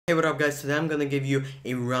Hey, what up guys, today I'm gonna give you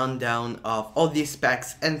a rundown of all the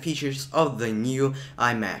specs and features of the new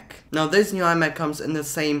iMac. Now this new iMac comes in the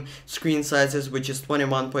same screen sizes, which is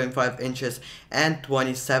 21.5 inches and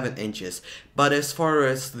 27 inches. But as far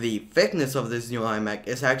as the thickness of this new iMac,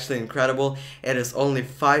 is actually incredible. It is only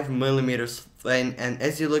 5 millimeters thin, and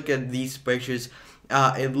as you look at these pictures,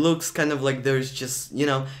 it looks kind of like there's just,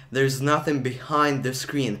 there's nothing behind the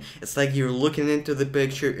screen. It's like you're looking into the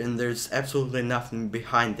picture and there's absolutely nothing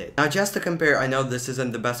behind it. Now just to compare, I know this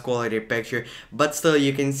isn't the best quality picture, but still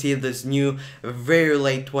you can see this new, very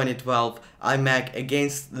late 2012 iMac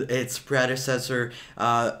against its predecessor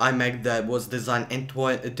iMac that was designed in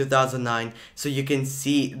 2009. So you can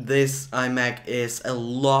see this iMac is a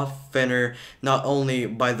lot thinner, not only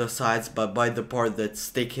by the sides but by the part that's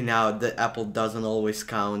sticking out that Apple doesn't always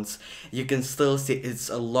count. You can still see it's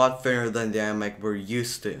a lot thinner than the iMac we're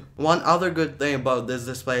used to. One other good thing about this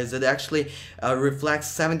display is it actually reflects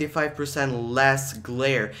 75% less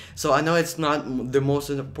glare. So I know it's not the most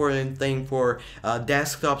important thing for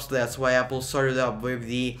desktops. That's why Apple started up with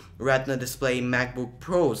the Retina display MacBook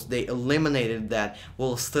Pros. They eliminated that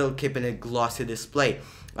while still keeping a glossy display.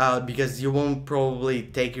 Because you won't probably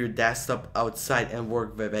take your desktop outside and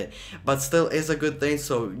work with it, but still is a good thing.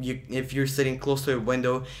 So if you're sitting close to a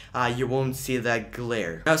window, you won't see that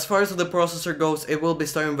glare. As far as the processor goes, it will be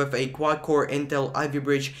starting with a quad-core Intel Ivy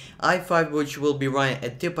Bridge i5, which will be running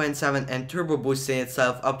at 2.7 and turbo boosting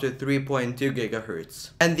itself up to 3.2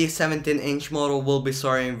 GHz. And the 17-inch model will be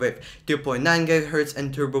starting with 2.9 GHz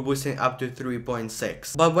and turbo boosting up to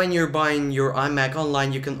 3.6. But when you're buying your iMac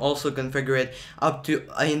online, you can also configure it up to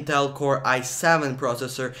Intel Core i7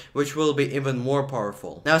 processor, which will be even more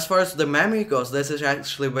powerful. Now as far as the memory goes, this is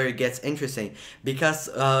actually where it gets interesting, because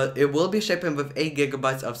it will be shipping with 8 GB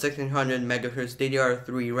of 1600 MHz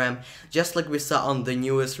DDR3 RAM, just like we saw on the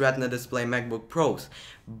newest Retina display MacBook Pros.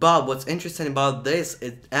 But what's interesting about this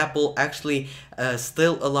is Apple actually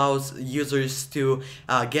still allows users to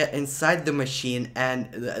get inside the machine,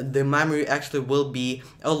 and the memory actually will be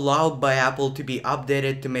allowed by Apple to be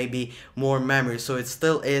updated to maybe more memory, so it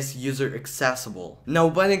still is user accessible. Now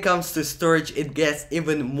when it comes to storage, it gets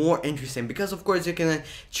even more interesting, because of course you can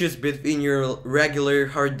choose between your regular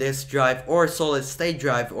hard disk drive or solid state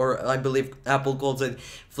drive, or I believe Apple calls it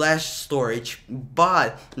flash storage.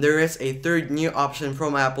 But there is a third new option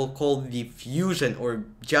from Apple called the Fusion, or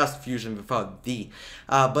just Fusion without the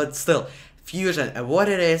but still Fusion. And what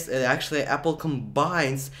it is, it actually Apple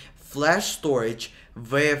combines flash storage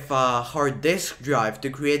with hard disk drive to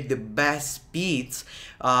create the best speeds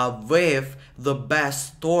with the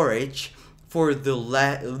best storage for the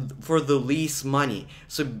least money.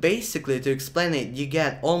 So basically, to explain it, you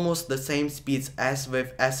get almost the same speeds as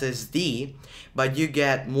with SSD, but you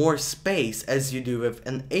get more space as you do with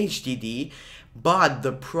an HDD, but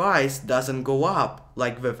the price doesn't go up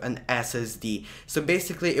like with an SSD. So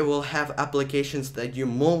basically it will have applications that you're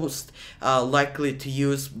most likely to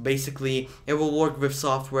use. Basically it will work with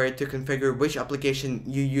software to configure which application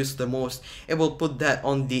you use the most. It will put that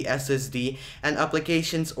on the SSD, and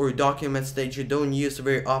applications or documents that you don't use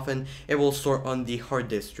very often, it will store on the hard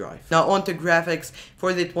disk drive. Now on to graphics.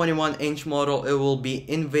 For the 21-inch model, it will be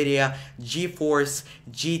NVIDIA GeForce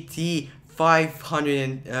GT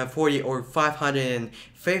 540 or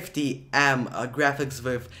 550 graphics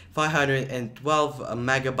with 512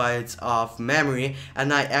 megabytes of memory,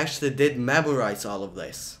 and I actually did memorize all of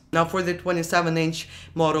this. Now for the 27-inch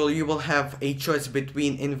model, you will have a choice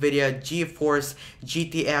between NVIDIA GeForce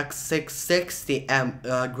GTX 660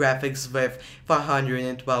 graphics with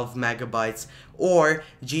 512 megabytes or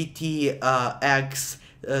GTX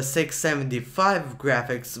 675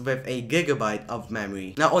 graphics with a gigabyte of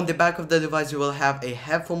memory. Now on the back of the device, you will have a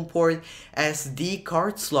headphone port, SD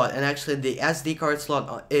card slot, and actually the SD card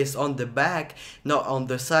slot is on the back, not on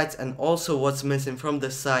the sides. And also what's missing from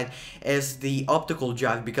the side is the optical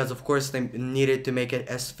jack, because of course they needed to make it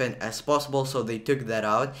as thin as possible, so they took that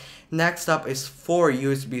out. Next up is 4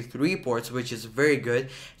 USB 3 ports, which is very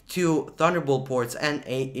good, 2 Thunderbolt ports, and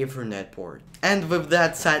a Ethernet port. And with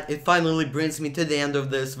that said, it finally brings me to the end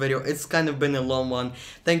of this video. It's kind of been a long one.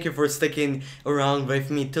 Thank you for sticking around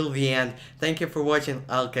with me till the end. Thank you for watching.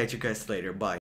 I'll catch you guys later. Bye.